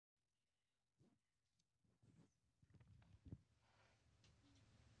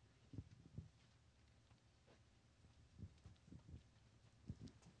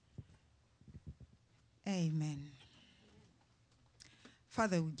Amen.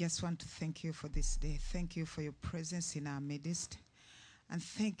 Father, we just want to thank you for this day. Thank you for your presence in our midst. And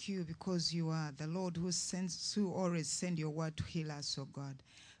thank you because you are the Lord who always send your word to heal us, oh God.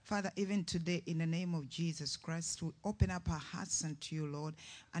 Father, even today, in the name of Jesus Christ, we open up our hearts unto you, Lord,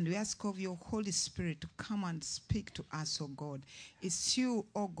 and we ask of your Holy Spirit to come and speak to us, oh God. It's you,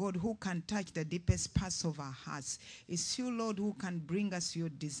 oh God, who can touch the deepest parts of our hearts. It's you, Lord, who can bring us your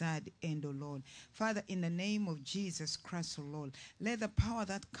desired end, oh Lord. Father, in the name of Jesus Christ, oh Lord, let the power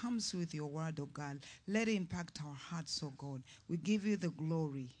that comes with your word, oh God, let it impact our hearts, oh God. We give you the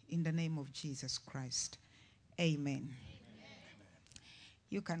glory in the name of Jesus Christ. Amen.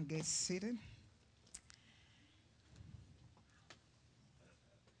 You can get seated.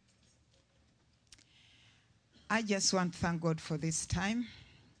 I just want to thank God for this time.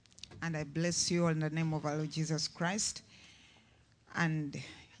 And I bless you all in the name of our Lord Jesus Christ. And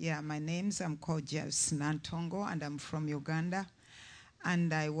my I'm called Javes Nantongo, and I'm from Uganda.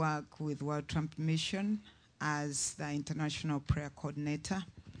 And I work with World Trump Mission as the International Prayer Coordinator.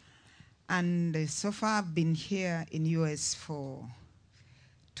 And so far I've been here in US for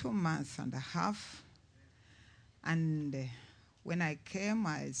 2.5 months. And when I came,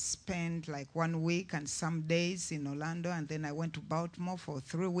 I spent like 1 week and some days in Orlando, and then I went to Baltimore for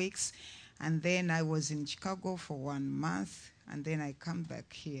 3 weeks, and then I was in Chicago for 1 month, and then I come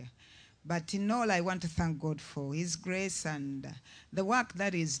back here. But in all, I want to thank God for his grace and the work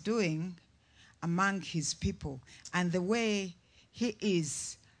that he's doing among his people, and the way he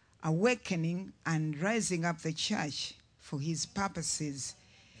is awakening and rising up the church for his purposes.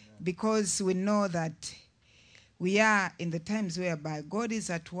 Because we know that we are in the times whereby God is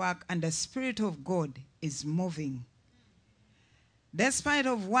at work and the Spirit of God is moving. Despite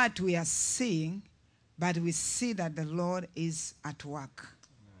of what we are seeing, but we see that the Lord is at work.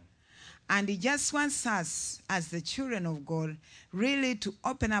 And he just wants us, as the children of God, really to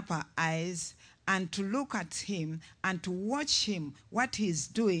open up our eyes and to look at him and to watch him, what he's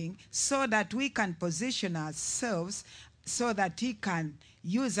doing, so that we can position ourselves so that he can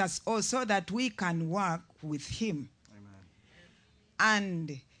use us, or so that we can work with him. Amen.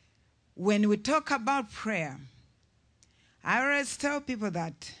 And when we talk about prayer, I always tell people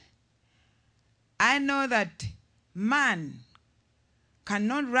that I know that man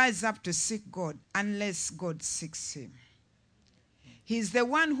cannot rise up to seek God unless God seeks him. He's the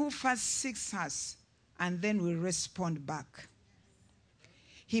one who first seeks us, and then we respond back.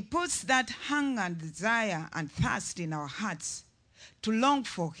 He puts that hunger and desire and thirst in our hearts to long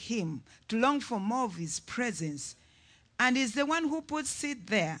for him, to long for more of his presence. And he's the one who puts it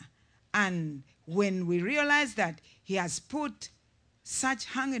there. And when we realize that he has put such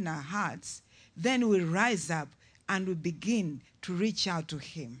hunger in our hearts, then we rise up and we begin to reach out to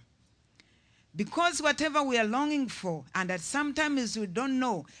him. Because whatever we are longing for, and that sometimes we don't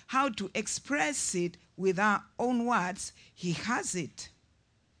know how to express it with our own words, he has it.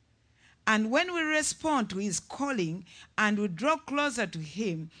 And when we respond to his calling and we draw closer to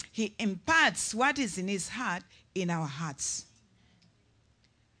him, he imparts what is in his heart in our hearts.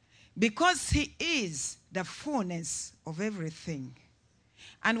 Because he is the fullness of everything.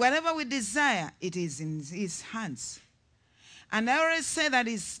 And whatever we desire, it is in his hands. And I always say that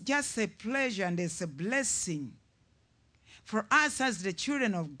it's just a pleasure and it's a blessing for us as the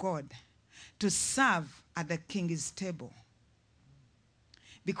children of God to serve at the king's table.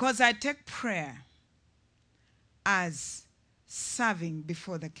 Because I take prayer as serving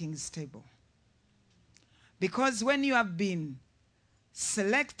before the king's table. Because when you have been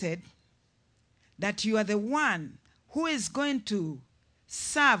selected, that you are the one who is going to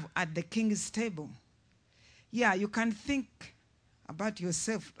serve at the king's table, you can think about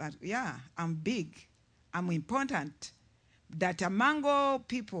yourself that, I'm big, I'm important, that among all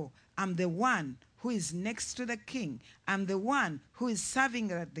people, I'm the one who is next to the king. I'm the one who is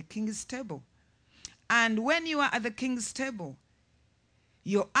serving at the king's table. And when you are at the king's table,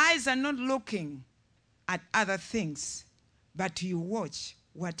 your eyes are not looking at other things, but you watch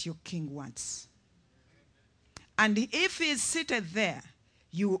what your king wants. And if he is seated there,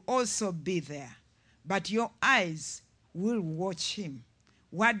 you will also be there. But your eyes will watch him.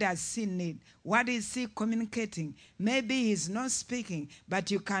 What does he need? What is he communicating? Maybe he's not speaking, but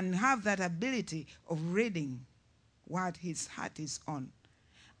you can have that ability of reading what his heart is on.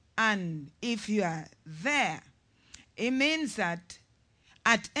 And if you are there, it means that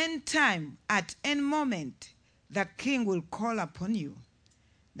at any time, at any moment, the king will call upon you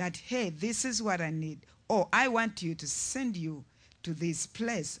that, hey, this is what I need. Or I want you to send you to this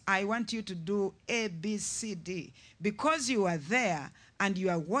place. I want you to do A, B, C, D. Because you are there and you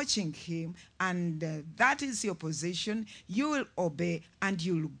are watching him, and that is your position, you will obey and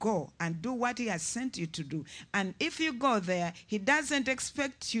you'll go and do what he has sent you to do. And if you go there, he doesn't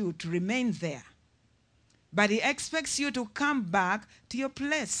expect you to remain there, but he expects you to come back to your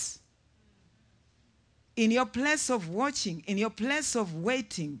place. In your place of watching, in your place of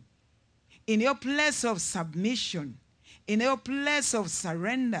waiting, in your place of submission, in your place of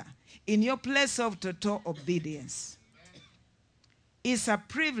surrender, in your place of total obedience. It's a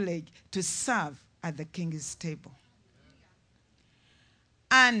privilege to serve at the king's table.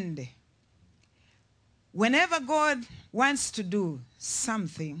 And whenever God wants to do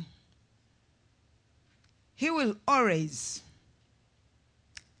something, he will always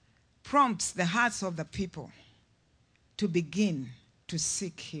prompt the hearts of the people to begin to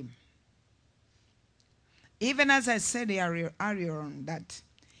seek him. Even as I said earlier on, that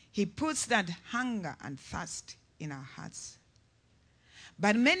he puts that hunger and thirst in our hearts.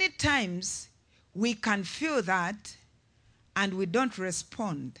 But many times we can feel that and we don't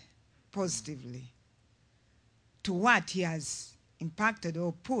respond positively to what he has impacted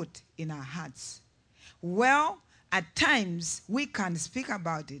or put in our hearts. Well, at times we can speak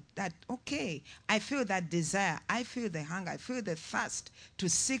about it, that, okay, I feel that desire, I feel the hunger, I feel the thirst to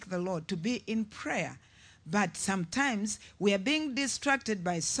seek the Lord, to be in prayer. But sometimes we are being distracted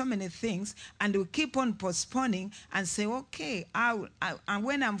by so many things, and we keep on postponing and say, okay, and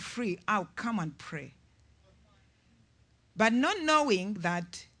when I'm free, I'll come and pray. But not knowing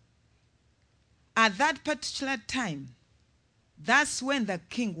that at that particular time, that's when the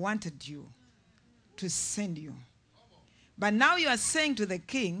king wanted you to send you. But now you are saying to the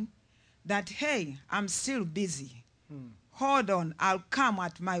king that, hey, I'm still busy. Hold on, I'll come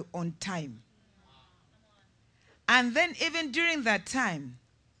at my own time. And then even during that time,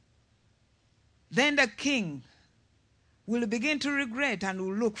 then the king will begin to regret and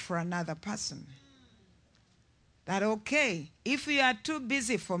will look for another person. That, okay, if you are too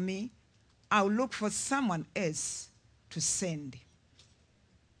busy for me, I'll look for someone else to send.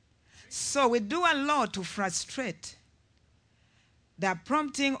 So we do a lot to frustrate the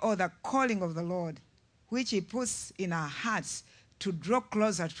prompting or the calling of the Lord, which he puts in our hearts to draw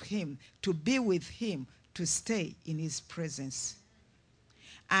closer to him, to be with him, to stay in his presence.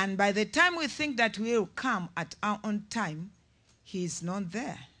 And by the time we think that we will come at our own time, he is not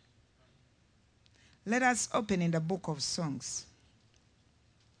there. Let us open in the book of Songs.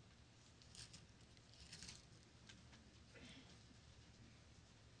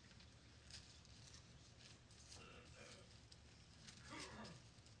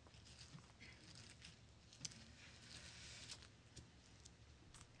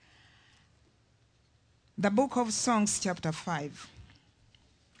 The book of Songs, chapter 5.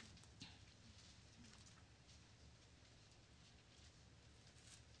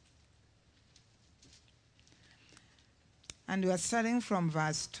 And we are starting from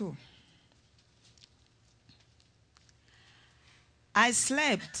verse 2. I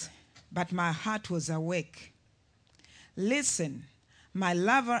slept, but my heart was awake. Listen, my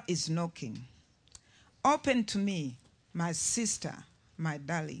lover is knocking. Open to me, my sister, my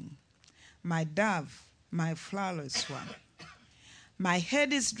darling, my dove, my flawless one. My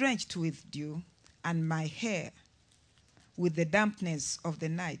head is drenched with dew, and my hair with the dampness of the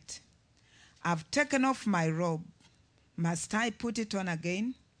night. I've taken off my robe. Must I put it on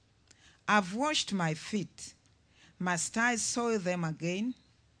again? I've washed my feet. Must I soil them again?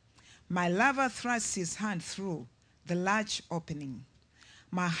 My lover thrust his hand through the large opening.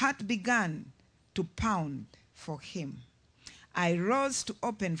 My heart began to pound for him. I rose to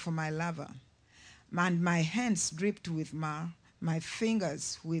open for my lover, and my hands dripped with myrrh, my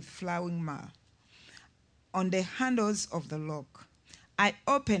fingers with flowing myrrh. On the handles of the lock, I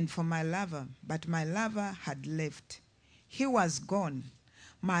opened for my lover, but my lover had left. He was gone.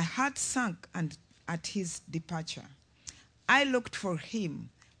 My heart sank at his departure. I looked for him,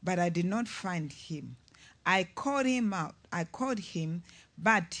 but I did not find him. I called him out. I called him,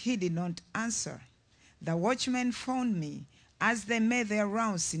 but he did not answer. The watchmen found me as they made their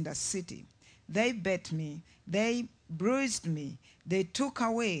rounds in the city. They beat me. They bruised me. They took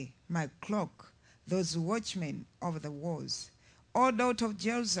away my cloak, those watchmen of the walls. O daughter of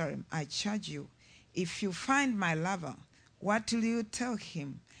Jerusalem, I charge you, if you find my lover, what will you tell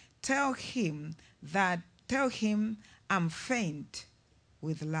him? Tell him I'm faint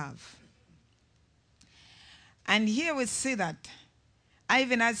with love. And here we see that,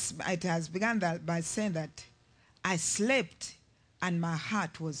 even as it has begun by saying that, I slept and my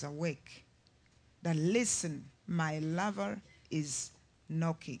heart was awake. That listen, my lover is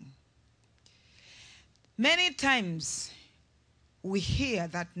knocking. Many times we hear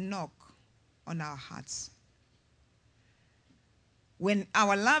that knock on our hearts. When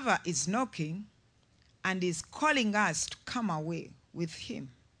our lover is knocking and is calling us to come away with him,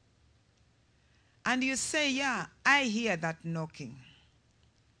 and you say, yeah, I hear that knocking.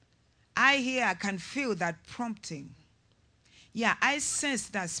 I can feel that prompting. Yeah, I sense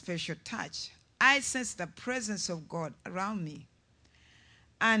that special touch. I sense the presence of God around me.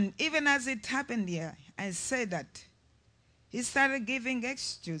 And even as it happened here, I said that he started giving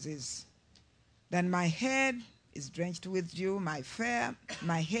excuses. That my head is drenched with dew, my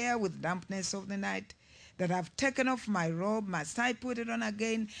hair with dampness of the night, that I've taken off my robe, must I put it on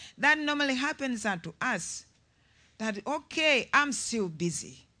again? That normally happens unto us. That, okay, I'm still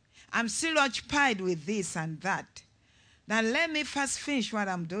busy. I'm still occupied with this and that. Now let me first finish what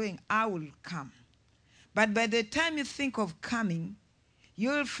I'm doing. I will come. But by the time you think of coming,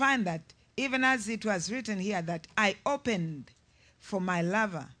 you'll find that even as it was written here, that I opened for my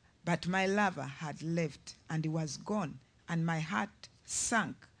lover, but my lover had left and he was gone, and my heart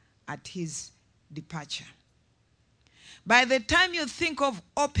sank at his departure. By the time you think of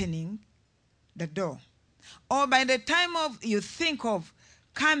opening the door, or by the time you think of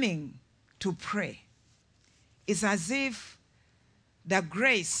coming to pray, it's as if the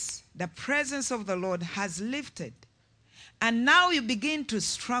grace, the presence of the Lord has lifted. And now you begin to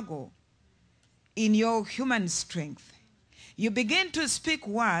struggle in your human strength. You begin to speak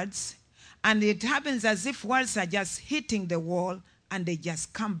words, and it happens as if words are just hitting the wall and they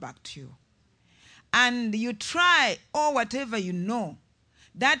just come back to you. And you try, or whatever you know,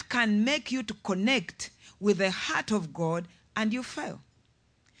 that can make you to connect with the heart of God, and you fail.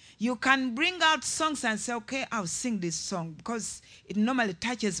 You can bring out songs and say, okay, I'll sing this song because it normally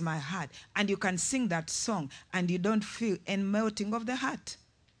touches my heart. And you can sing that song and you don't feel any melting of the heart.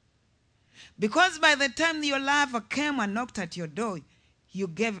 Because by the time your lover came and knocked at your door, you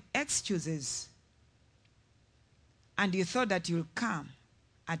gave excuses. And you thought that you'll come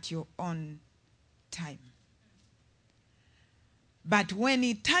at your own time. But when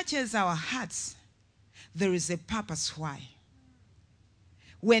it touches our hearts, there is a purpose why.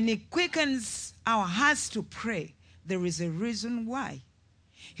 When it quickens our hearts to pray, there is a reason why.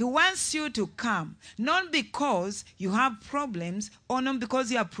 He wants you to come, not because you have problems or not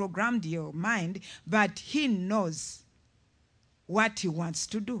because you have programmed your mind, but he knows what he wants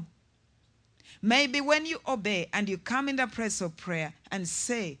to do. Maybe when you obey and you come in the place of prayer and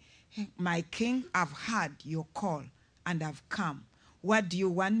say, my King, I've heard your call and I've come. What do you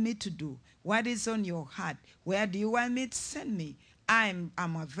want me to do? What is on your heart? Where do you want me to send me? I'm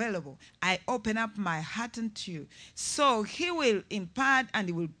available. I open up my heart unto you. So he will impart and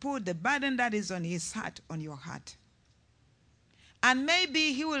he will put the burden that is on his heart on your heart. And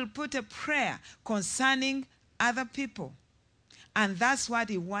maybe he will put a prayer concerning other people. And that's what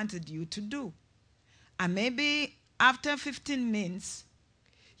he wanted you to do. And maybe after 15 minutes,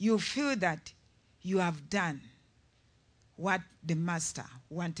 you feel that you have done what the master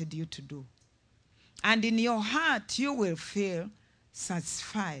wanted you to do. And in your heart, you will feel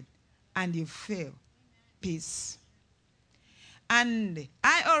satisfied and you feel peace. And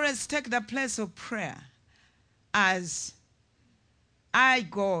I always take the place of prayer as I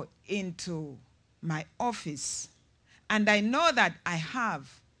go into my office and I know that I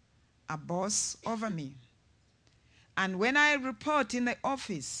have a boss over me. And when I report in the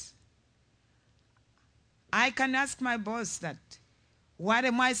office, I can ask my boss that, what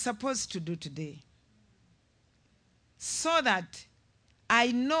am I supposed to do today? So that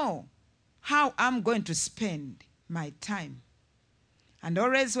I know how I'm going to spend my time. And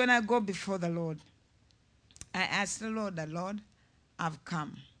always when I go before the Lord, I ask the Lord, I've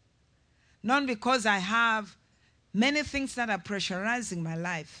come. Not because I have many things that are pressurizing my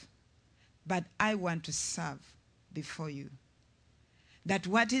life, but I want to serve before you. That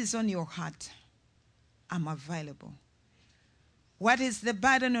what is on your heart, I'm available. What is the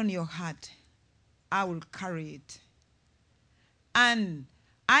burden on your heart, I will carry it. And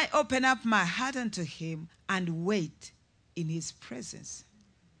I open up my heart unto him and wait in his presence.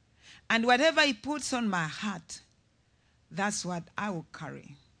 And whatever he puts on my heart, that's what I will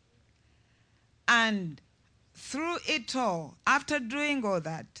carry. And through it all, after doing all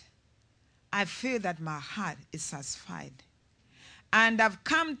that, I feel that my heart is satisfied. And I've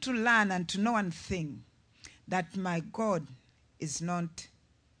come to learn and to know one thing, that my God is not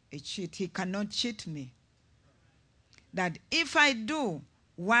a cheat. He cannot cheat me. That if I do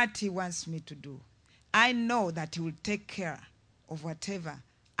what he wants me to do, I know that he will take care of whatever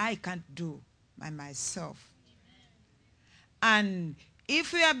I can't do by myself. And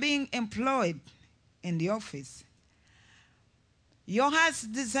if we are being employed in the office, Your heart's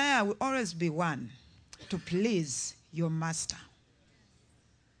desire will always be one, to please your master.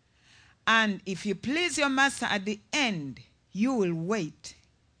 And if you please your master at the end, you will wait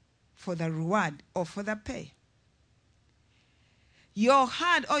for the reward or for the pay. Your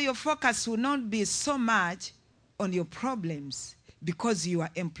heart or your focus will not be so much on your problems because you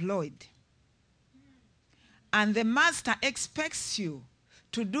are employed. And the master expects you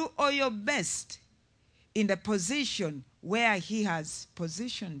to do all your best in the position where he has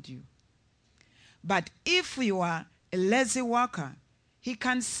positioned you. But if you are a lazy worker, he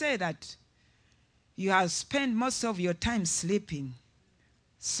can say that you have spent most of your time sleeping,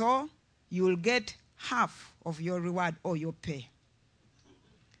 so you will get half of your reward or your pay,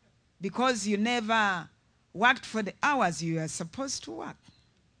 because you never worked for the hours you are supposed to work.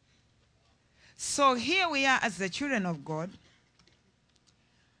 So here we are as the children of God.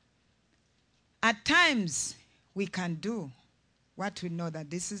 At times we can do what we know that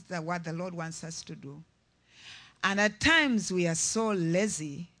this is what the Lord wants us to do. And at times we are so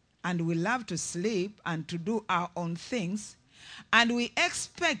lazy and we love to sleep and to do our own things, and we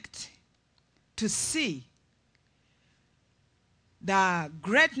expect to see the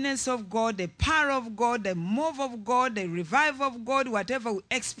greatness of God, the power of God, the move of God, the revival of God, whatever we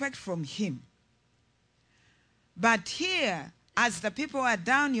expect from him. But here, as the people are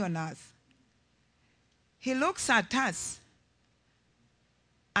down on earth, he looks at us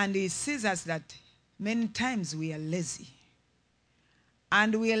and he sees us that many times we are lazy.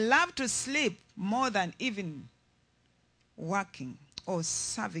 And we love to sleep more than even working or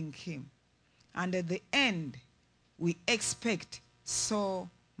serving him. And at the end, we expect so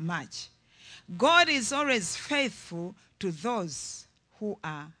much. God is always faithful to those who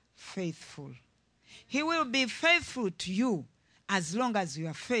are faithful. He will be faithful to you as long as you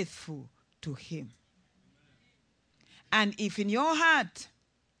are faithful to him. And if in your heart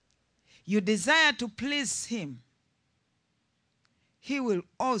you desire to please him, he will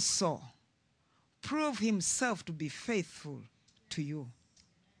also prove himself to be faithful to you.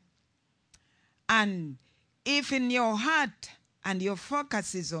 And if in your heart and your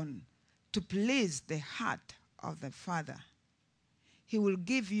focus is on to please the heart of the Father, he will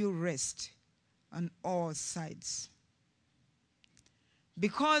give you rest on all sides.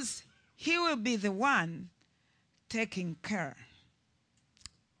 Because he will be the one taking care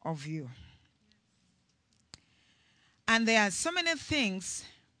of you. And there are so many things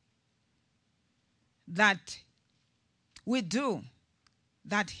that we do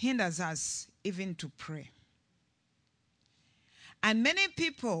that hinders us even to pray. And many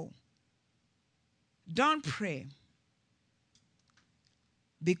people don't pray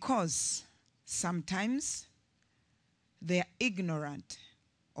because sometimes they are ignorant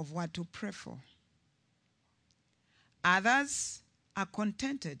of what to pray for. Others are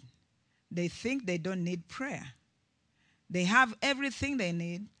contented. They think they don't need prayer. They have everything they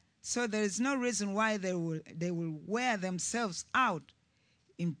need, so there is no reason why they will wear themselves out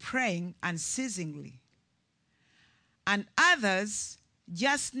in praying unceasingly. And others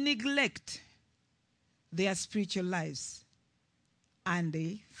just neglect their spiritual lives and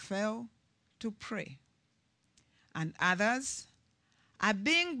they fail to pray. And others are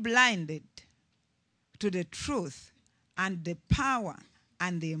being blinded to the truth and the power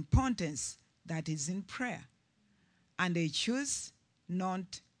and the importance that is in prayer, and they choose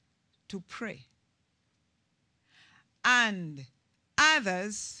not to pray. And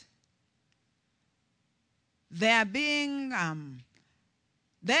others, they are being,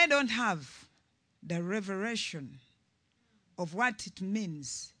 they don't have the revelation of what it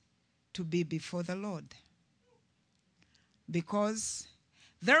means to be before the Lord. Because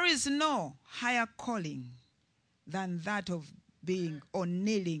there is no higher calling than that of being or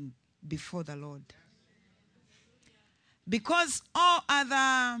kneeling before the Lord. Because all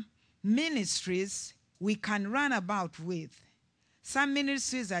other ministries we can run about with, some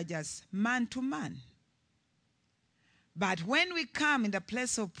ministries are just man to man. But when we come in the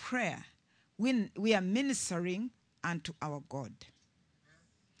place of prayer, we are ministering unto our God.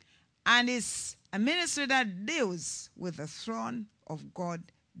 And it's a ministry that deals with the throne of God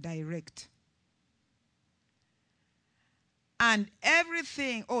direct. And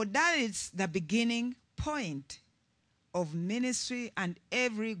everything, that is the beginning point of ministry and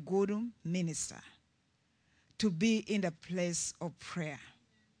every good minister, to be in the place of prayer.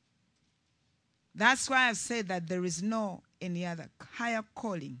 That's why I've said that there is no any other higher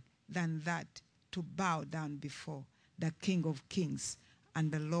calling than that, to bow down before the King of Kings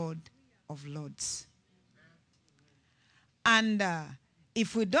and the Lord of Lords. And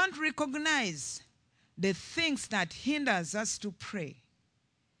if we don't recognize the things that hinders us to pray.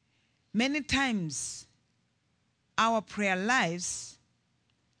 Many times, our prayer lives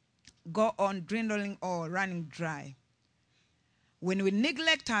go on dwindling or running dry. When we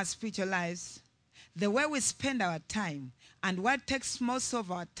neglect our spiritual lives, the way we spend our time and what takes most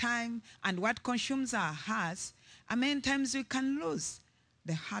of our time and what consumes our hearts, and many times we can lose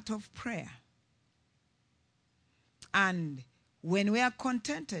the heart of prayer. And when we are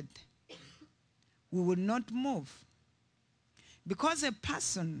contented, we will not move. Because a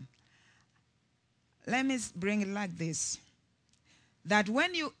person, let me bring it like this, that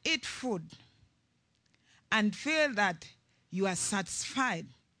when you eat food and feel that you are satisfied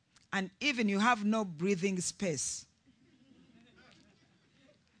and even you have no breathing space,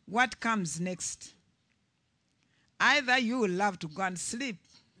 what comes next? Either you will love to go and sleep,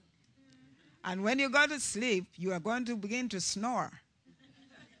 and when you go to sleep, you are going to begin to snore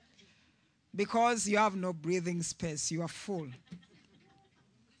because you have no breathing space, you are full.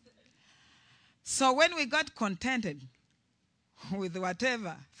 So when we got contented with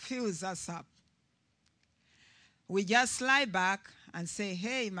whatever fills us up, we just lie back and say,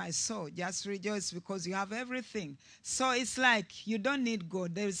 hey, my soul, just rejoice because you have everything. So it's like you don't need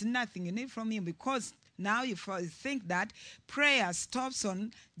God. There is nothing you need from him, because now you think that prayer stops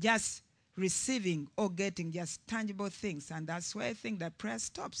on just receiving or getting just tangible things. And that's where I think that prayer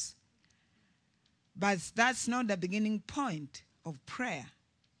stops. But that's not the beginning point of prayer.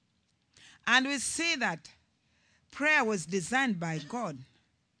 And we see that prayer was designed by God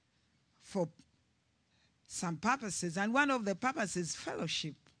for some purposes, and one of the purposes is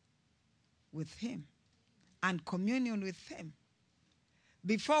fellowship with him and communion with him.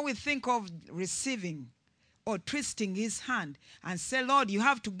 Before we think of receiving or twisting his hand and say, Lord, you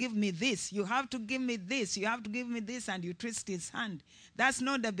have to give me this, you have to give me this, you have to give me this, and you twist his hand, that's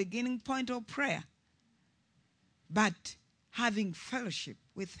not the beginning point of prayer, but having fellowship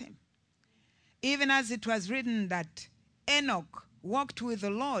with him. Even as it was written that Enoch walked with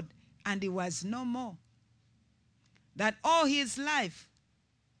the Lord and he was no more. That all his life,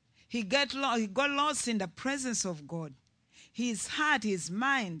 he got lost in the presence of God. His heart, his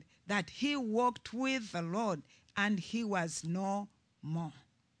mind, that he walked with the Lord and he was no more.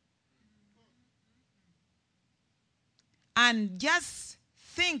 And just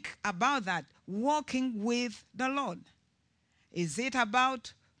think about that, walking with the Lord. Is it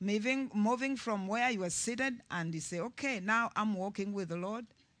about moving from where you were seated and you say, okay, now I'm walking with the Lord?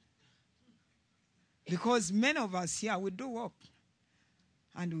 Because many of us here, we do walk.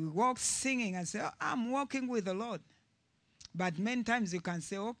 And we walk singing and say, oh, I'm walking with the Lord. But many times you can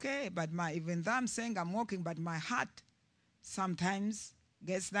say, okay, but even though I'm saying I'm walking, but my heart sometimes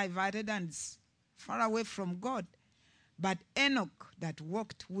gets diverted and is far away from God. But Enoch that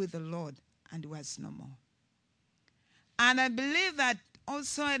walked with the Lord and was no more. And I believe that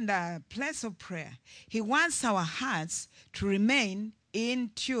also in the place of prayer, he wants our hearts to remain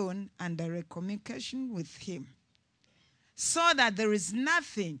in tune and direct communication with him, so that there is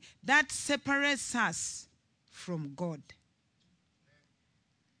nothing that separates us from God.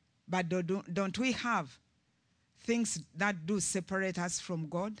 But don't we have things that do separate us from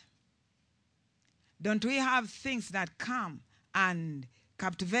God? Don't we have things that come and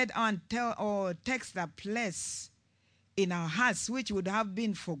captivate and takes the place in our hearts which would have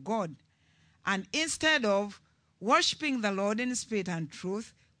been for God? And instead of worshiping the Lord in spirit and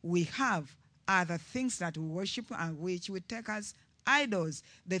truth, we have other things that we worship and which we take as idols,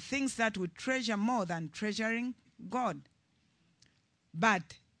 the things that we treasure more than treasuring God. But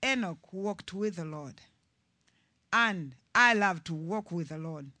Enoch walked with the Lord. And I love to walk with the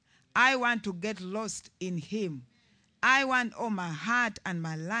Lord. I want to get lost in him. I want all my heart and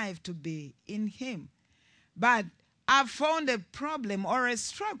my life to be in him. But I've found a problem or a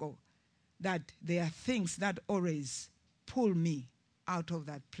struggle that there are things that always pull me out of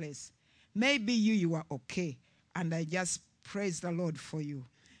that place. Maybe you are okay, and I just praise the Lord for you.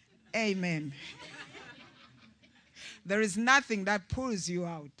 Amen. There is nothing that pulls you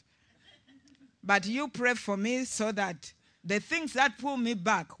out. But you pray for me so that the things that pull me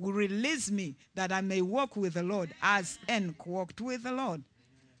back will release me, that I may walk with the Lord as Enoch walked with the Lord.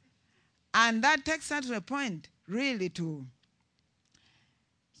 And that takes us to a point really to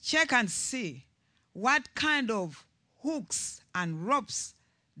check and see what kind of hooks and ropes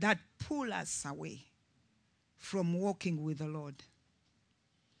that pull us away from walking with the Lord.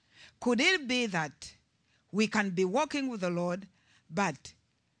 Could it be that we can be walking with the Lord, but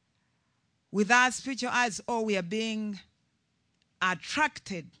with our spiritual eyes, or we are being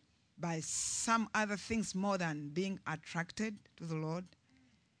attracted by some other things more than being attracted to the Lord?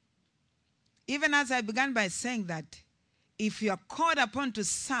 even as I began by saying that if you are called upon to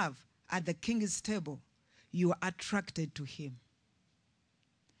serve at the king's table, you are attracted to him.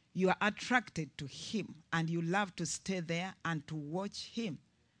 You are attracted to him, and you love to stay there and to watch him.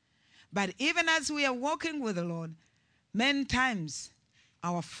 But even as we are walking with the Lord, many times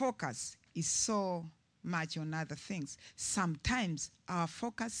our focus is so much on other things. Sometimes our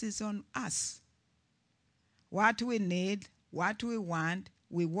focus is on us. What we need, what we want,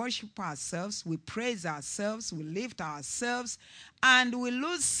 we worship ourselves, we praise ourselves, we lift ourselves, and we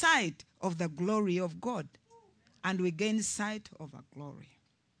lose sight of the glory of God. And we gain sight of our glory.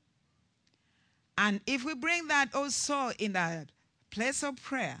 And if we bring that also in a place of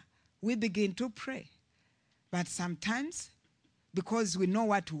prayer, we begin to pray. But sometimes, because we know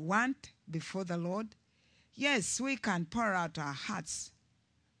what we want before the Lord, yes, we can pour out our hearts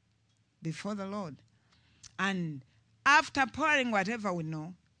before the Lord. And after pouring whatever we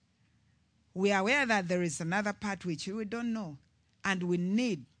know, we are aware that there is another part which we don't know. And we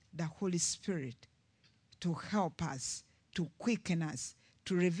need the Holy Spirit to help us, to quicken us,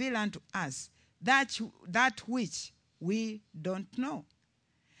 to reveal unto us that which we don't know.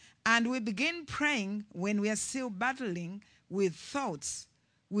 And we begin praying when we are still battling with thoughts,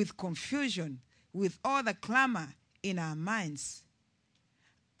 with confusion, with all the clamor in our minds.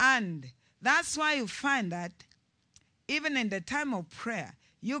 And that's why you find that even in the time of prayer,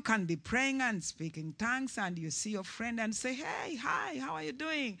 you can be praying and speaking tongues, and you see your friend and say, hey, hi, how are you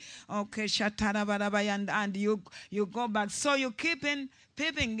doing? Okay, shatarabarabai, and you go back. So you keep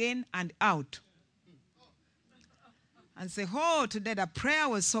peeping in and out. And say, oh, today the prayer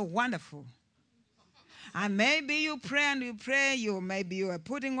was so wonderful. And maybe you pray and you pray, maybe you are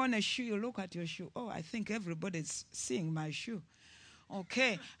putting on a shoe, you look at your shoe. Oh, I think everybody's seeing my shoe.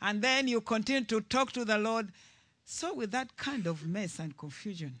 Okay, and then you continue to talk to the Lord. So with that kind of mess and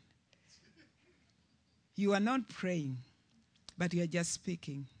confusion, you are not praying, but you are just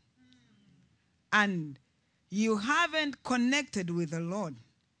speaking. And you haven't connected with the Lord,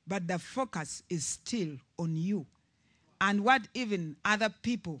 but the focus is still on you. And what even other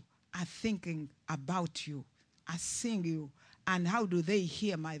people are thinking about you, are seeing you, and how do they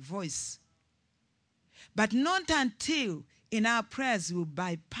hear my voice? But not until in our prayers we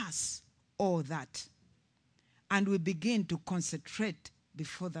bypass all that and we begin to concentrate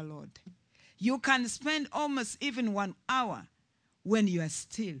before the Lord. You can spend almost even 1 hour when you are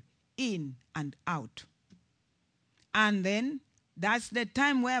still in and out. And then that's the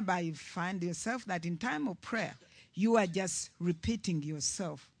time whereby you find yourself that in time of prayer, you are just repeating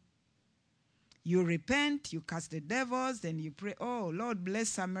yourself. You repent, you cast the devils, then you pray, oh, Lord,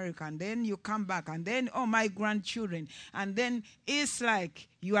 bless America. And then you come back, and then, oh, my grandchildren. And then it's like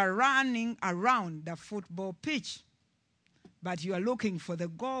you are running around the football pitch. But you are looking for the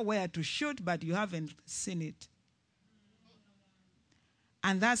goal where to shoot, but you haven't seen it.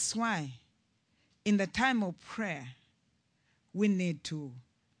 And that's why in the time of prayer, we need to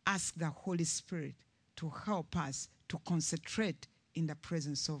ask the Holy Spirit to help us to concentrate in the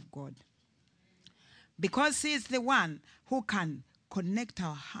presence of God. Because he is the one who can connect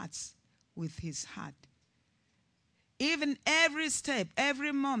our hearts with his heart. Even every step,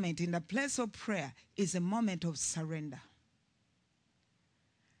 every moment in the place of prayer is a moment of surrender.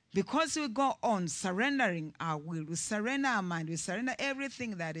 Because we go on surrendering our will, we surrender our mind, we surrender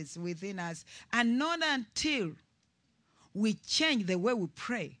everything that is within us, and not until we change the way we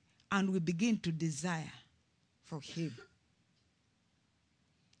pray and we begin to desire for him.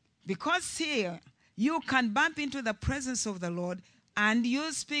 Because here, you can bump into the presence of the Lord and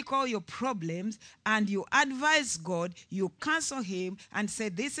you speak all your problems and you advise God, you counsel him and say,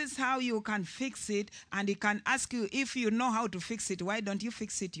 this is how you can fix it. And he can ask you, if you know how to fix it, why don't you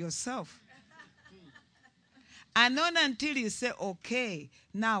fix it yourself? And not until you say, okay,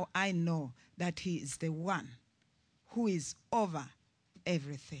 now I know that he is the one who is over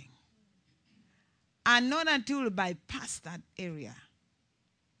everything. And not until we bypass that area.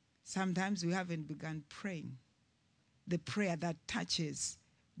 Sometimes we haven't begun praying the prayer that touches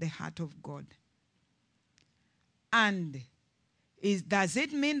the heart of God. And does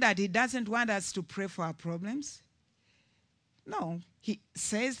it mean that he doesn't want us to pray for our problems? No. He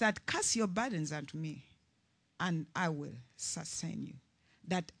says that cast your burdens unto me, and I will sustain you.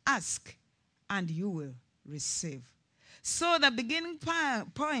 That ask, and you will receive. So the beginning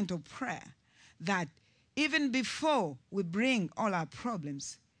point of prayer, that even before we bring all our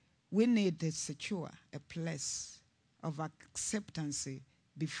problems, we need to secure a place of acceptance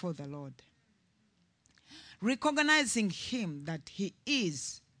before the Lord. Recognizing him that he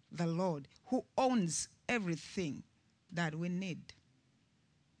is the Lord who owns everything that we need.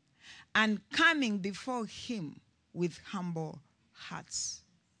 and coming before him with humble hearts.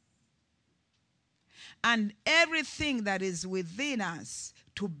 And everything that is within us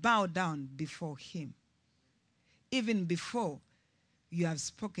to bow down before him, even before you have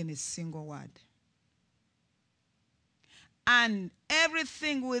spoken a single word. And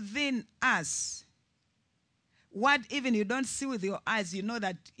everything within us, what even you don't see with your eyes, you know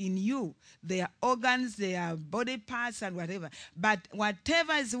that in you, there are organs, there are body parts and whatever. But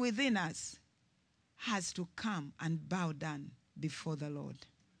whatever is within us has to come and bow down before the Lord.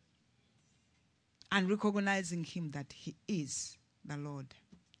 And recognizing him that he is the Lord.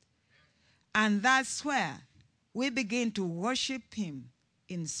 And that's where we begin to worship him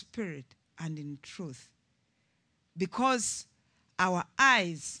in spirit and in truth. Because our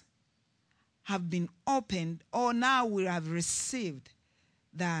eyes have been opened, or now we have received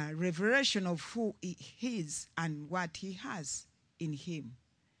the revelation of who he is and what he has in him.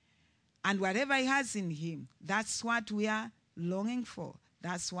 And whatever he has in him, that's what we are longing for.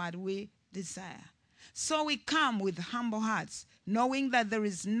 That's what we desire. So we come with humble hearts, knowing that there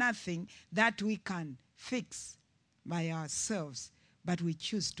is nothing that we can fix by ourselves, but we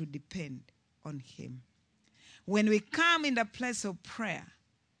choose to depend on him. When we come in the place of prayer,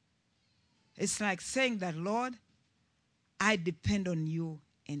 it's like saying that, Lord, I depend on you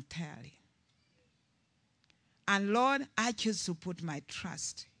entirely. And Lord, I choose to put my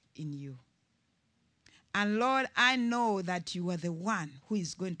trust in you. And Lord, I know that you are the one who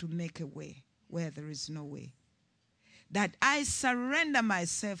is going to make a way where there is no way. That I surrender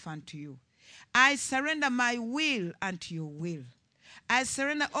myself unto you. I surrender my will unto your will. I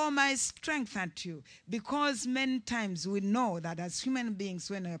surrender all my strength unto you, because many times we know that as human beings,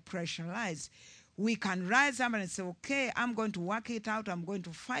 when we are pressurized, we can rise up and say, okay, I'm going to work it out. I'm going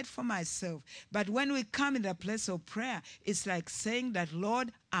to fight for myself. But when we come in the place of prayer, it's like saying that,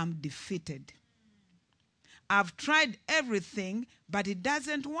 Lord, I'm defeated. I've tried everything, but it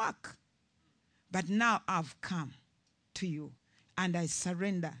doesn't work. But now I've come to you, and I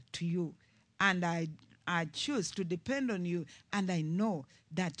surrender to you, and I choose to depend on you, and I know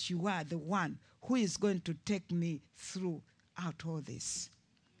that you are the one who is going to take me through out all this.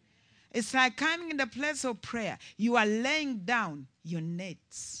 It's like coming in the place of prayer. You are laying down your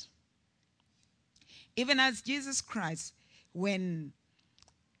nets. Even as Jesus Christ, when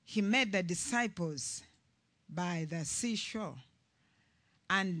he met the disciples by the seashore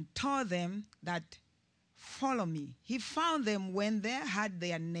and told them that, follow me. He found them when they had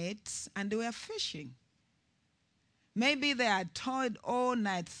their nets and they were fishing. Maybe they had toiled all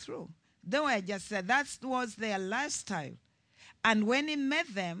night through. They were just, that was their lifestyle. And when he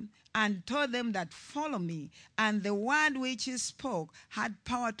met them and told them that, follow me, and the word which he spoke had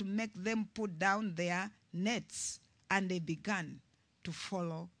power to make them put down their nets, and they began to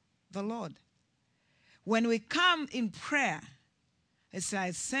follow the Lord. When we come in prayer, it's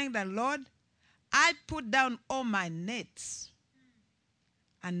like saying that, Lord, I put down all my nets,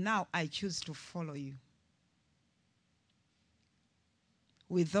 and now I choose to follow you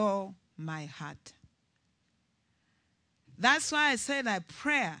with all my heart. That's why I say that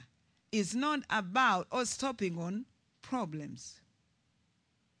prayer is not about us stopping on problems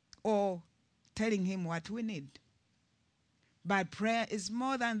or telling him what we need. But prayer is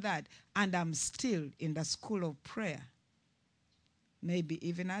more than that. And I'm still in the school of prayer. Maybe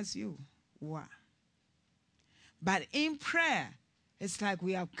even as you were. But in prayer, it's like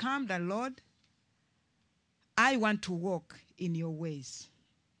we have come the Lord, I want to walk in your ways.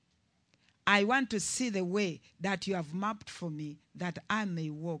 I want to see the way that you have mapped for me, that I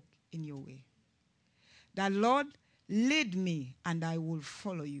may walk in your way. The Lord, lead me and I will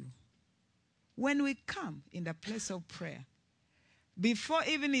follow you. When we come in the place of prayer, before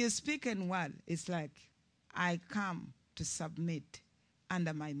even you speak a word, it's like, I come to submit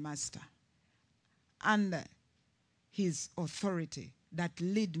under my master, under his authority, that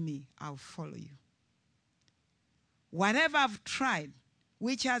lead me, I'll follow you. Whatever I've tried,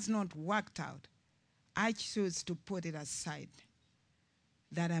 which has not worked out, I choose to put it aside,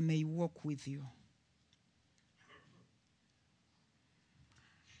 that I may walk with you.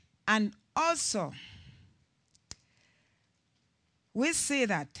 And also, we see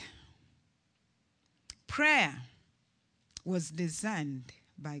that prayer was designed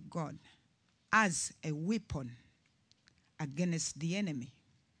by God as a weapon against the enemy.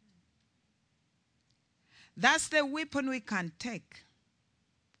 That's the weapon we can take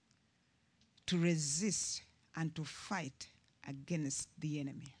to resist and to fight against the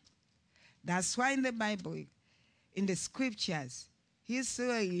enemy. That's why in the Bible, in the scriptures,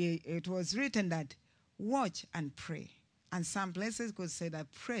 it was written that watch and pray And some places could say that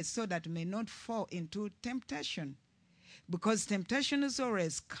pray so that you may not fall into temptation. Because temptation is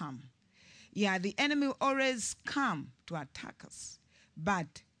always come. Yeah, the enemy will always come to attack us.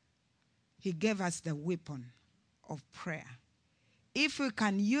 But he gave us the weapon of prayer. If we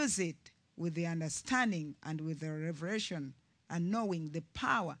can use it with the understanding and with the revelation and knowing the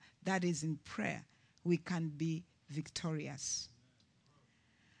power that is in prayer, we can be victorious.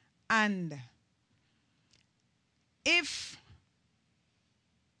 And if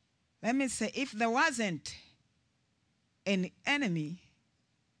there wasn't an enemy,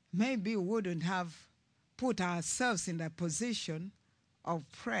 maybe we wouldn't have put ourselves in the position of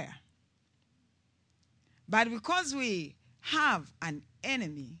prayer. But because we have an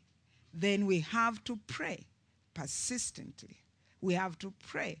enemy, then we have to pray persistently. We have to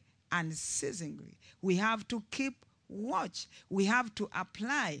pray unceasingly. We have to keep watch. We have to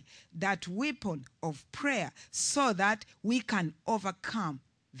apply that weapon of prayer so that we can overcome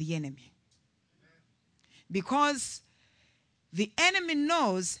the enemy. Because the enemy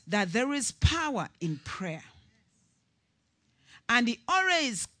knows that there is power in prayer. And he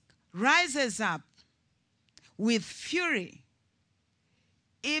always rises up with fury,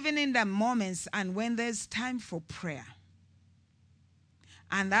 even in the moments and when there's time for prayer.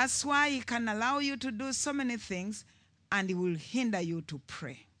 And that's why he can allow you to do so many things, and he will hinder you to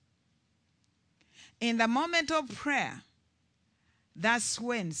pray. In the moment of prayer, that's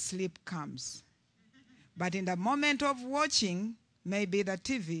when sleep comes. But in the moment of watching, maybe the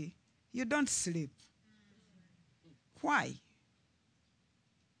TV, you don't sleep. Why?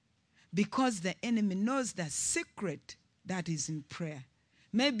 Because the enemy knows the secret that is in prayer,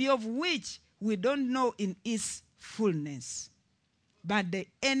 maybe of which we don't know in its fullness. But the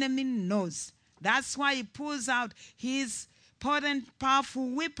enemy knows. That's why he pulls out his potent, powerful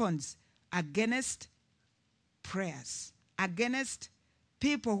weapons against prayers, against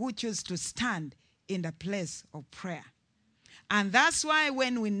people who choose to stand in the place of prayer. And that's why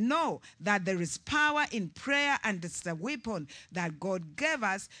when we know that there is power in prayer and it's the weapon that God gave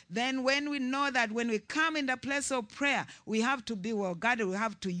us, then when we know that when we come in the place of prayer, we have to be well guarded. We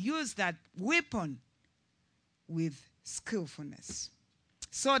have to use that weapon with skillfulness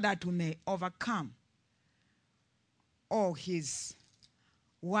so that we may overcome all his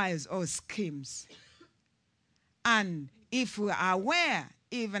wiles or schemes. And if we are aware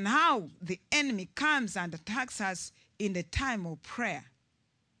even how the enemy comes and attacks us in the time of prayer,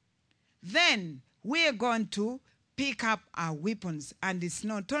 then we are going to pick up our weapons. And it's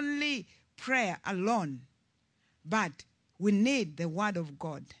not only prayer alone, but we need the word of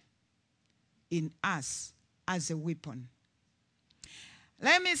God in us as a weapon.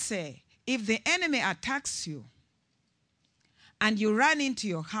 Let me say, if the enemy attacks you and you run into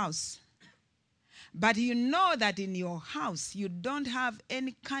your house, but you know that in your house you don't have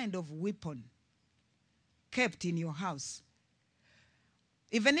any kind of weapon kept in your house,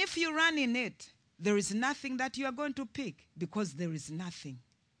 even if you run in it, there is nothing that you are going to pick because there is nothing.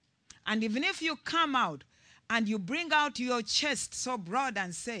 And even if you come out and you bring out your chest so broad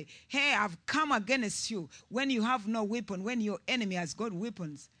and say, hey, I've come against you, when you have no weapon, when your enemy has got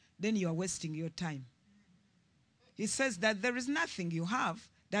weapons, then you are wasting your time. He says that there is nothing you have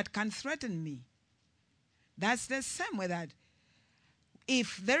that can threaten me. That's the same way that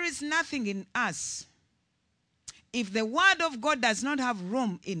if there is nothing in us, if the word of God does not have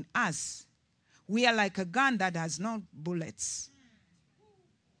room in us, we are like a gun that has no bullets.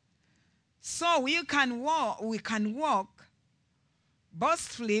 So we can walk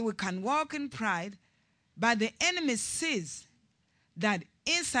boastfully, we can walk in pride, but the enemy sees that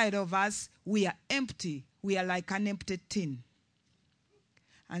inside of us we are empty. We are like an empty tin.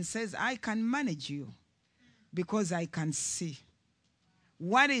 And says, I can manage you because I can see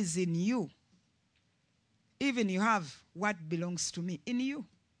what is in you. Even you have what belongs to me in you.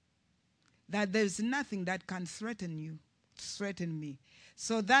 That there's nothing that can threaten me.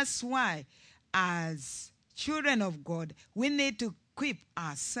 So that's why, as children of God, we need to equip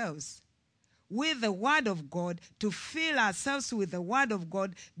ourselves with the word of God, to fill ourselves with the word of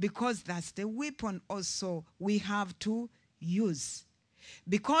God, because that's the weapon also we have to use.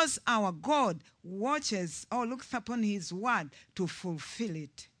 Because our God watches or looks upon his word to fulfill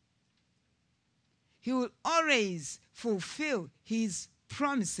it. He will always fulfill his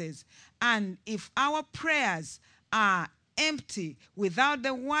promises. And if our prayers are empty without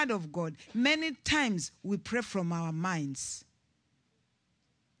the word of God, many times we pray from our minds,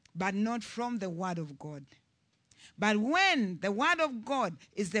 but not from the word of God. But when the word of God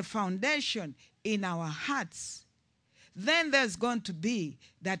is the foundation in our hearts, then there's going to be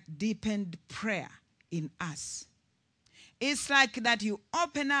that deepened prayer in us. It's like that you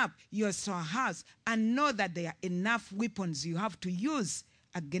open up your storehouse and know that there are enough weapons you have to use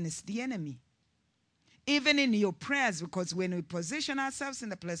against the enemy. Even in your prayers, because when we position ourselves in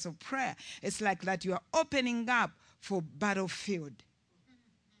the place of prayer, it's like that you are opening up for battlefield.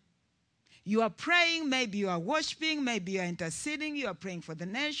 You are praying, maybe you are worshiping, maybe you are interceding, you are praying for the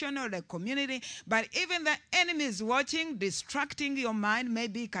nation or the community, but even the enemy is watching, distracting your mind.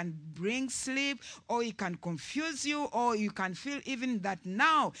 Maybe it can bring sleep, or it can confuse you, or you can feel even that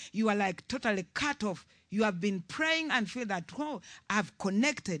now you are like totally cut off. You have been praying and feel that, oh, I've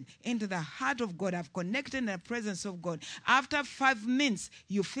connected into the heart of God. I've connected in the presence of God. After 5 minutes,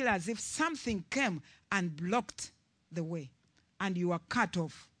 you feel as if something came and blocked the way, and you are cut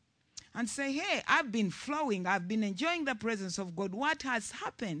off. And say, hey, I've been flowing. I've been enjoying the presence of God. What has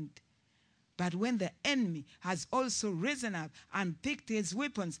happened? But when the enemy has also risen up and picked his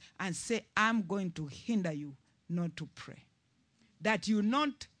weapons and say, I'm going to hinder you not to pray, that you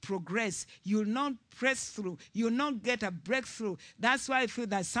not progress, you'll not press through, you'll not get a breakthrough. That's why I feel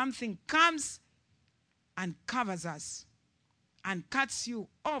that something comes and covers us and cuts you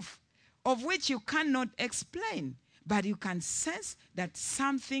off, of which you cannot explain, but you can sense that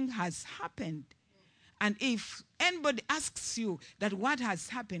something has happened. And if anybody asks you that what has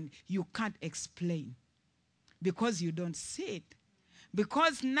happened, you can't explain because you don't see it.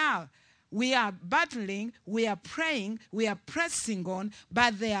 Because now we are battling, we are praying, we are pressing on,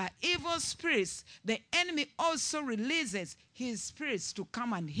 but there are evil spirits. The enemy also releases his spirits to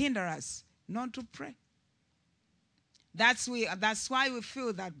come and hinder us not to pray. That's why we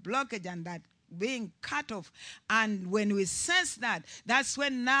feel that blockage and that being cut off. And when we sense that, that's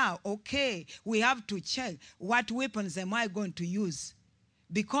when now, okay, we have to check what weapons am I going to use.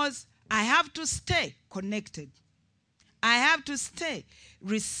 Because I have to stay connected. I have to stay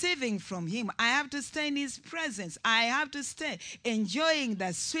receiving from him. I have to stay in his presence. I have to stay enjoying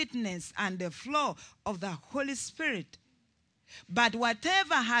the sweetness and the flow of the Holy Spirit. But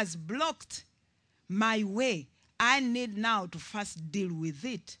whatever has blocked my way, I need now to first deal with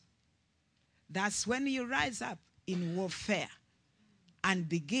it. That's when you rise up in warfare and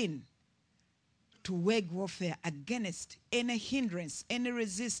begin to wage warfare against any hindrance, any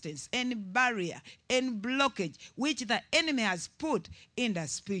resistance, any barrier, any blockage which the enemy has put in the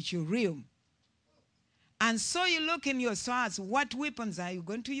spiritual realm. And so you look in your source, what weapons are you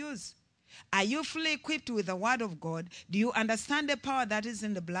going to use? Are you fully equipped with the word of God? Do you understand the power that is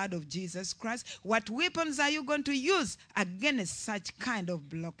in the blood of Jesus Christ? What weapons are you going to use against such kind of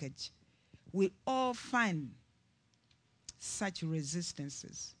blockage? We all find such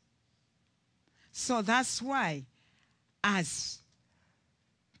resistances. So that's why, as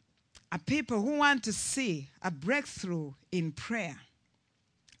a people who want to see a breakthrough in prayer,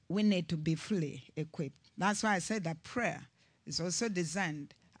 we need to be fully equipped. That's why I said that prayer is also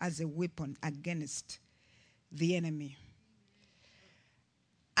designed as a weapon against the enemy.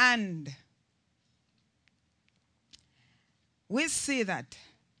 And we see that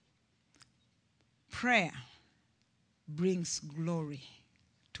prayer brings glory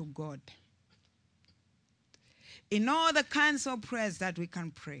to God. In all the kinds of prayers that we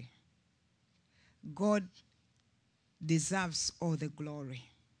can pray, God deserves all the glory.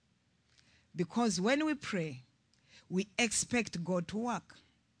 Because when we pray, we expect God to work.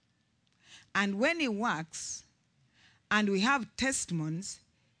 And when he works, and we have testimonies,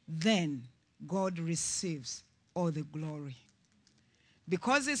 then God receives all the glory.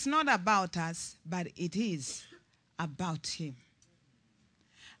 Because it's not about us, but it is about him.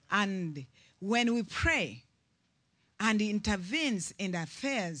 And when we pray and he intervenes in the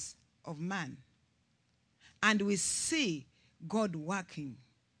affairs of man, and we see God working,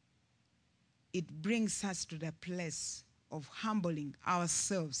 it brings us to the place of humbling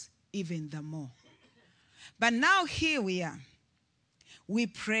ourselves even the more. But now here we are. We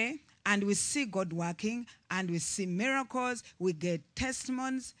pray and we see God working and we see miracles, we get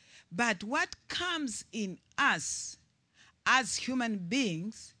testimonies. But what comes in us as human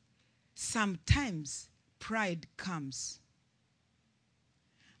beings, sometimes pride comes.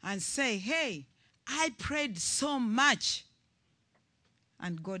 And say, hey, I prayed so much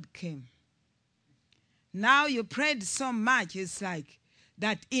and God came. Now you prayed so much, it's like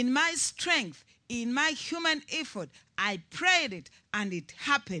that in my strength, in my human effort, I prayed it and it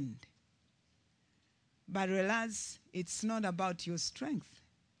happened. But realize it's not about your strength,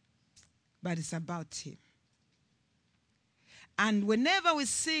 but it's about him. And whenever we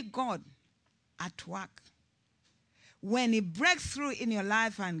see God at work, when he breaks through in your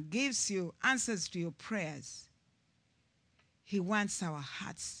life and gives you answers to your prayers, he wants our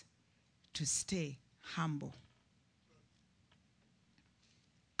hearts to stay humble.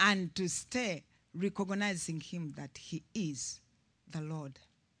 and to stay recognizing him that he is the Lord.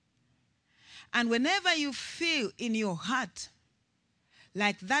 And whenever you feel in your heart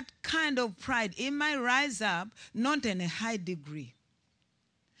like that kind of pride, it might rise up, not in a high degree,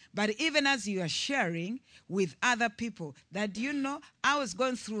 but even as you are sharing with other people, that I was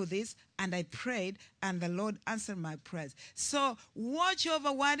going through this and I prayed and the Lord answered my prayers. So watch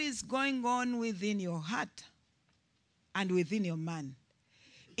over what is going on within your heart and within your mind.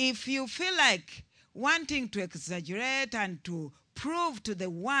 If you feel like wanting to exaggerate and to prove to the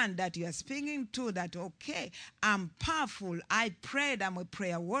one that you are speaking to that, okay, I'm powerful, I prayed, I'm a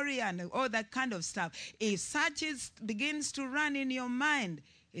prayer warrior, and all that kind of stuff, if such begins to run in your mind,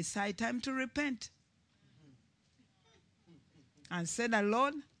 it's high time to repent. And say that,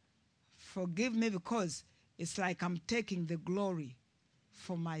 Lord, forgive me, because it's like I'm taking the glory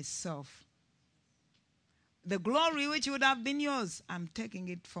for myself. The glory which would have been yours, I'm taking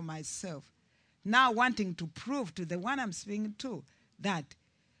it for myself. Now wanting to prove to the one I'm speaking to that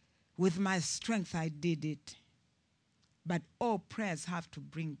with my strength I did it. But all prayers have to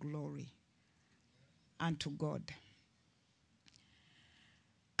bring glory unto God.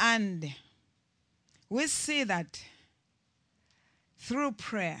 And we see that through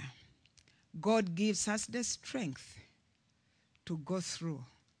prayer, God gives us the strength to go through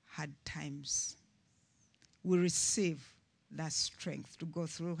hard times. We receive that strength to go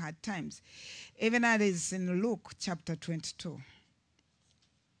through hard times. Even that is in Luke chapter 22.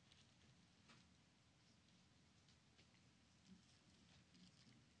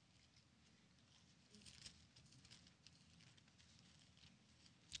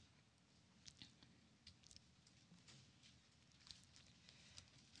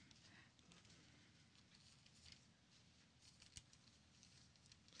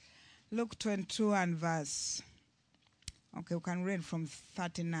 Luke 22 and verse, okay, we can read from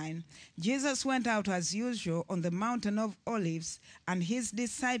 39. Jesus went out as usual on the mountain of Olives, and his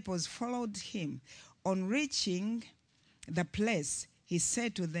disciples followed him. On reaching the place, he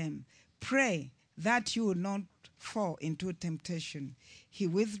said to them, "Pray that you will not fall into temptation." He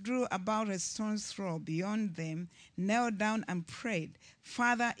withdrew about a stone's throw beyond them, knelt down and prayed,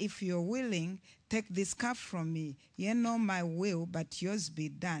 "Father, if you're willing, take this cup from me. Yet not my will, but yours be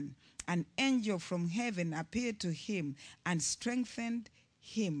done." An angel from heaven appeared to him and strengthened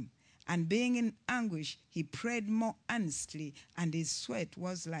him. And being in anguish, he prayed more earnestly, and his sweat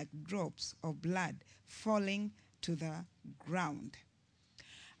was like drops of blood falling to the ground.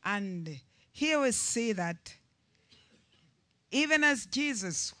 And here we see that even as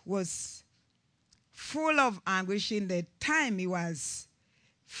Jesus was full of anguish in the time he was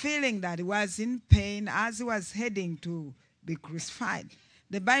feeling that he was in pain as he was heading to be crucified,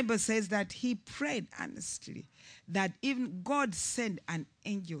 the Bible says that he prayed earnestly, that even God sent an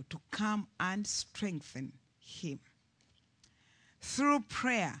angel to come and strengthen him. Through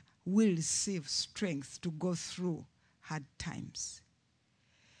prayer, we receive strength to go through hard times.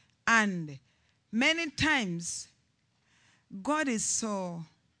 And many times, God is so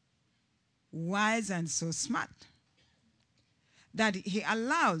wise and so smart that he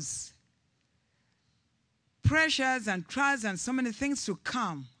allows pressures and trials and so many things to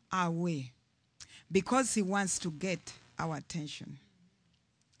come our way because he wants to get our attention.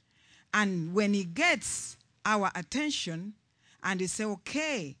 And when he gets our attention and he says,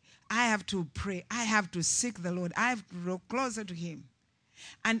 okay, I have to pray, I have to seek the Lord, I have to draw closer to him.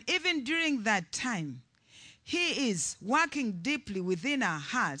 And even during that time, he is working deeply within our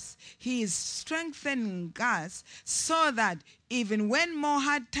hearts. He is strengthening us so that even when more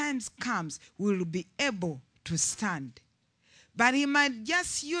hard times comes, we'll be able to stand. But he might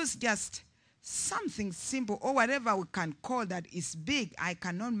just use just something simple or whatever we can call that is big, I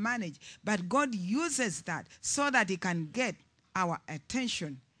cannot manage. But God uses that so that he can get our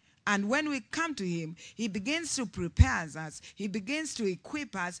attention. And when we come to him, he begins to prepare us. He begins to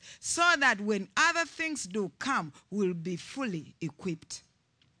equip us so that when other things do come, we'll be fully equipped.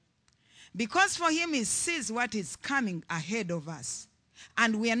 Because for him, he sees what is coming ahead of us.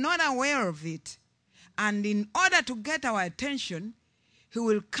 And we are not aware of it. And in order to get our attention, he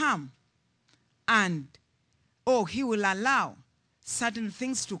will come and, he will allow certain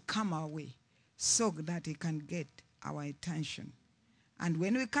things to come our way so that he can get our attention. And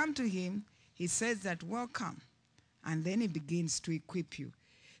when we come to him, he says that, welcome. And then he begins to equip you.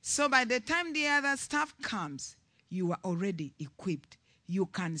 So by the time the other stuff comes, you are already equipped. You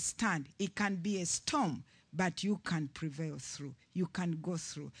can stand. It can be a storm, but you can prevail through. You can go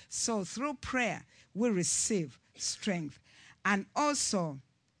through. So through prayer, we receive strength. And also,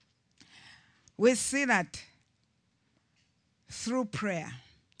 we see that through prayer,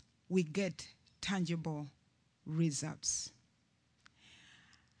 we get tangible results.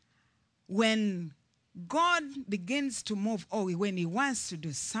 When God begins to move, or when he wants to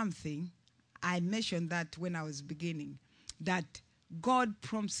do something, I mentioned that when I was beginning, that God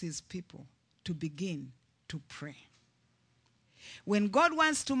prompts his people to begin to pray. When God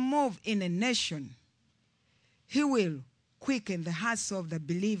wants to move in a nation, he will quicken the hearts of the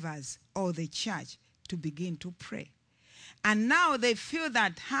believers or the church to begin to pray. And now they feel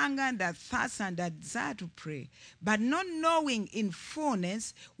that hunger and that thirst and that desire to pray, but not knowing in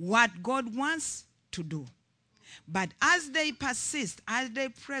fullness what God wants to do. But as they persist, as they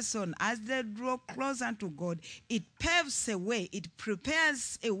press on, as they draw closer to God, it paves a way, it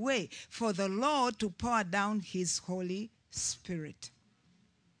prepares a way for the Lord to pour down his Holy Spirit.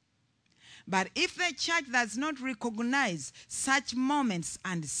 But if the church does not recognize such moments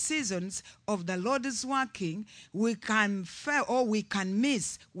and seasons of the Lord's working, we can fail or we can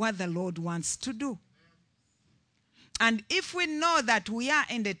miss what the Lord wants to do. And if we know that we are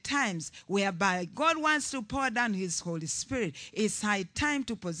in the times whereby God wants to pour down his Holy Spirit, it's high time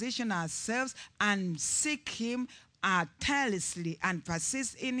to position ourselves and seek him tirelessly and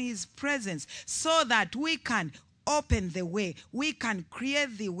persist in his presence so that we can open the way, we can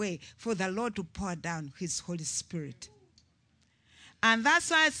create the way for the Lord to pour down his Holy Spirit. And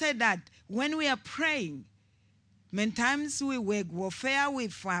that's why I said that when we are praying, many times we wage warfare, we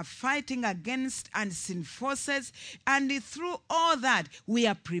are fighting against unseen forces, and through all that, we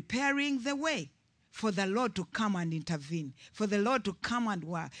are preparing the way for the Lord to come and intervene, for the Lord to come and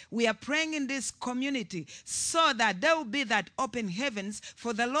work. We are praying in this community so that there will be that open heavens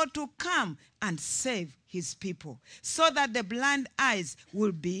for the Lord to come and save his people, so that the blind eyes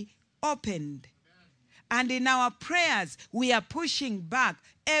will be opened. And in our prayers, we are pushing back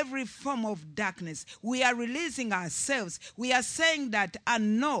every form of darkness. We are releasing ourselves. We are saying that,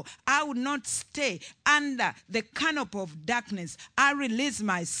 no, I will not stay under the canopy of darkness. I release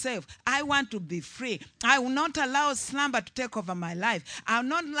myself. I want to be free. I will not allow slumber to take over my life. I will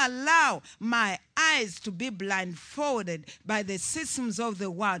not allow my eyes to be blindfolded by the systems of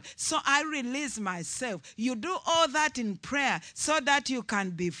the world. So I release myself. You do all that in prayer so that you can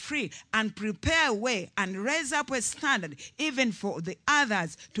be free and prepare a way and raise up a standard even for the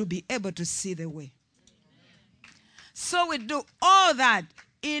others to be able to see the way. So we do all that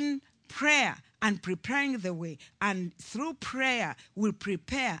in prayer and preparing the way. And through prayer, we'll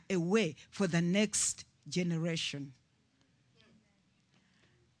prepare a way for the next generation.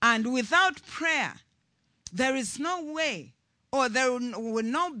 And without prayer, there is no way, or there will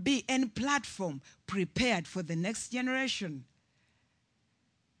not be any platform prepared for the next generation.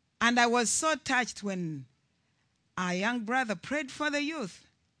 And I was so touched when our young brother prayed for the youth,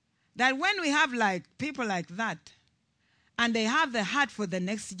 that when we have like people like that, and they have the heart for the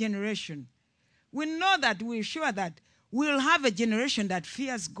next generation, we know that we're sure that we'll have a generation that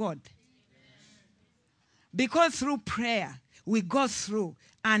fears God. Because through prayer, we go through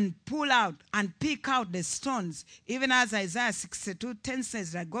and pull out and pick out the stones. Even as Isaiah 62:10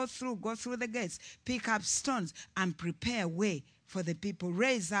 says that go through the gates, pick up stones and prepare a way for the people.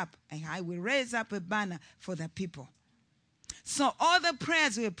 Raise up, and I will raise up a banner for the people. So all the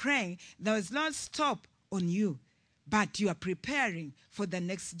prayers we're praying, there is not stop on you, but you are preparing for the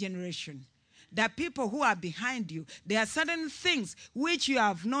next generation. The people who are behind you, there are certain things which you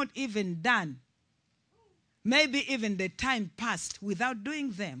have not even done. Maybe even the time passed without doing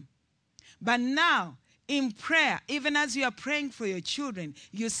them. But now, in prayer, even as you are praying for your children,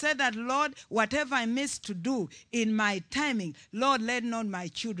 you say that, Lord, whatever I missed to do in my timing, Lord, let not my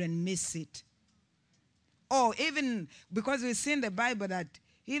children miss it. Or even, because we see in the Bible that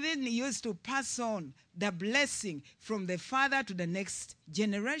even he used to pass on the blessing from the father to the next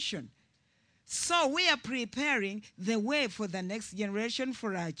generation. So we are preparing the way for the next generation,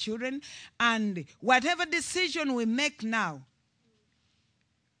 for our children, and whatever decision we make now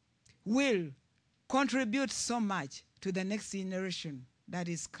will contribute so much to the next generation that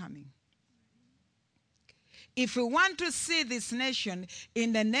is coming. If we want to see this nation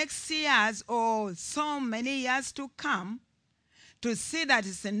in the next years or so many years to come, to see that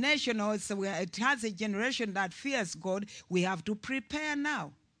it's a nation or it has a generation that fears God, we have to prepare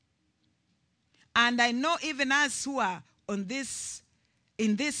now. And I know even us who are in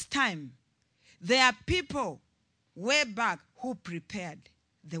this time, there are people way back who prepared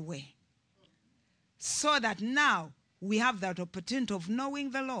the way. So that now we have that opportunity of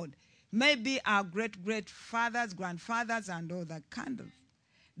knowing the Lord. Maybe our great-great-fathers, grandfathers, and all that kind of,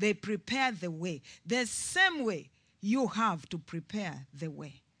 they prepared the way. The same way you have to prepare the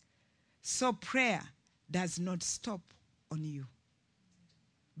way. So prayer does not stop on you.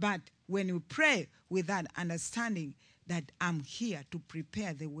 But when you pray with that understanding that I'm here to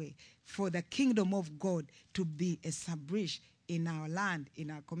prepare the way for the kingdom of God to be established in our land, in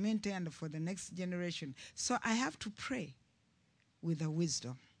our community, and for the next generation. So I have to pray with the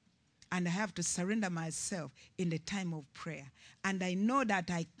wisdom. And I have to surrender myself in the time of prayer. And I know that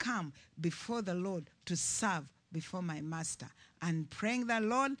I come before the Lord to serve before my master. And praying the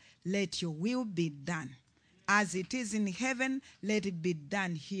Lord, let your will be done. As it is in heaven, let it be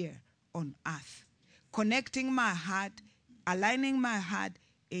done here on earth. Connecting my heart, aligning my heart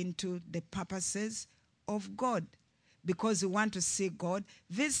into the purposes of God. Because we want to see God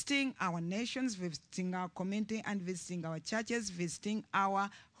visiting our nations, visiting our community, and visiting our churches, visiting our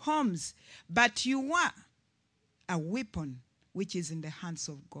homes. But you are a weapon which is in the hands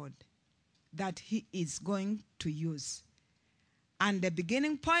of God that he is going to use. And the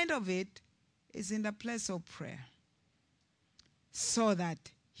beginning point of it is in the place of prayer, so that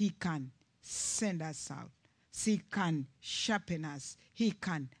he can send us out. He can sharpen us. He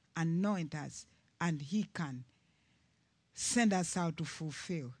can anoint us. And he can send us out to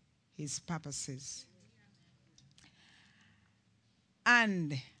fulfill his purposes.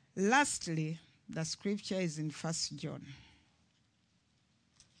 And lastly, the scripture is in 1 John.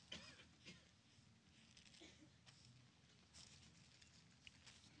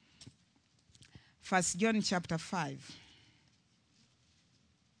 1 John chapter 5.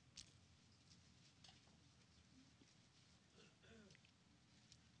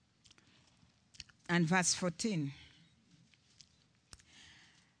 And verse 14.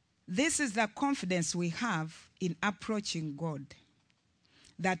 This is the confidence we have in approaching God,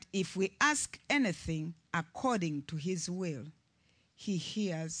 that if we ask anything according to his will, he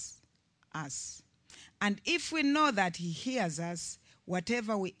hears us. And if we know that he hears us,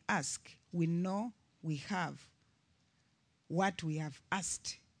 whatever we ask, we know we have what we have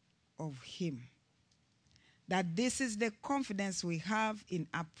asked of him. That this is the confidence we have in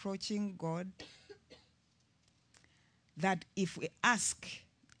approaching God, that if we ask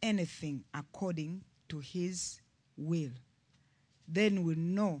anything according to his will, then we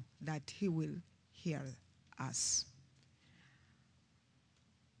know that he will hear us.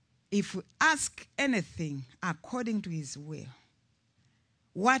 If we ask anything according to his will,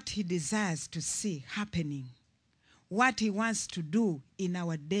 what he desires to see happening, what he wants to do in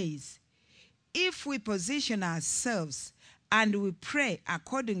our days, if we position ourselves and we pray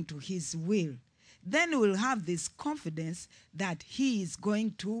according to his will, then we'll have this confidence that he is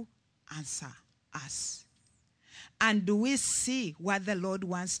going to answer us. And do we see what the Lord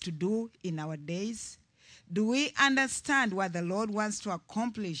wants to do in our days? Do we understand what the Lord wants to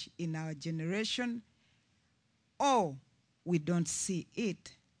accomplish in our generation? Or we don't see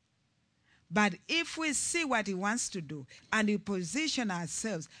it? But if we see what he wants to do and we position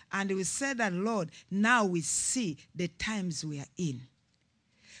ourselves and we say that, Lord, now we see the times we are in.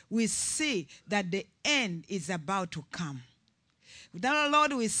 We see that the end is about to come. The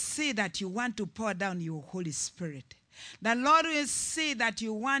Lord will see that you want to pour down your Holy Spirit. The Lord will see that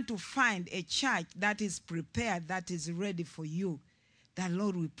you want to find a church that is prepared, that is ready for you. The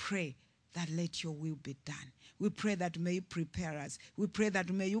Lord will pray that let your will be done. We pray that may you prepare us. We pray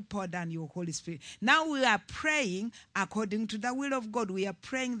that may you pour down your Holy Spirit. Now we are praying according to the will of God. We are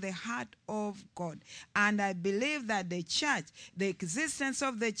praying the heart of God. And I believe that the church, the existence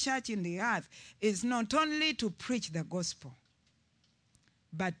of the church in the earth is not only to preach the gospel,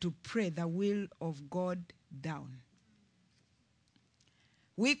 but to pray the will of God down.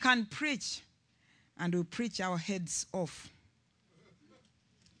 We can preach and we preach our heads off.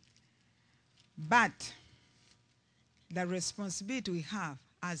 But the responsibility we have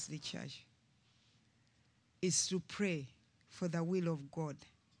as the church is to pray for the will of God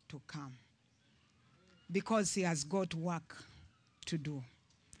to come, because he has got work to do.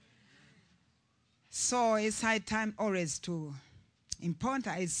 So it's high time always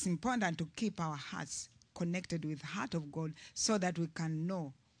it's important to keep our hearts connected with the heart of God so that we can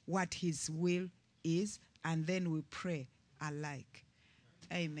know what his will is, and then we pray alike.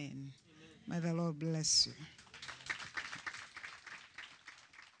 Amen. May the Lord bless you.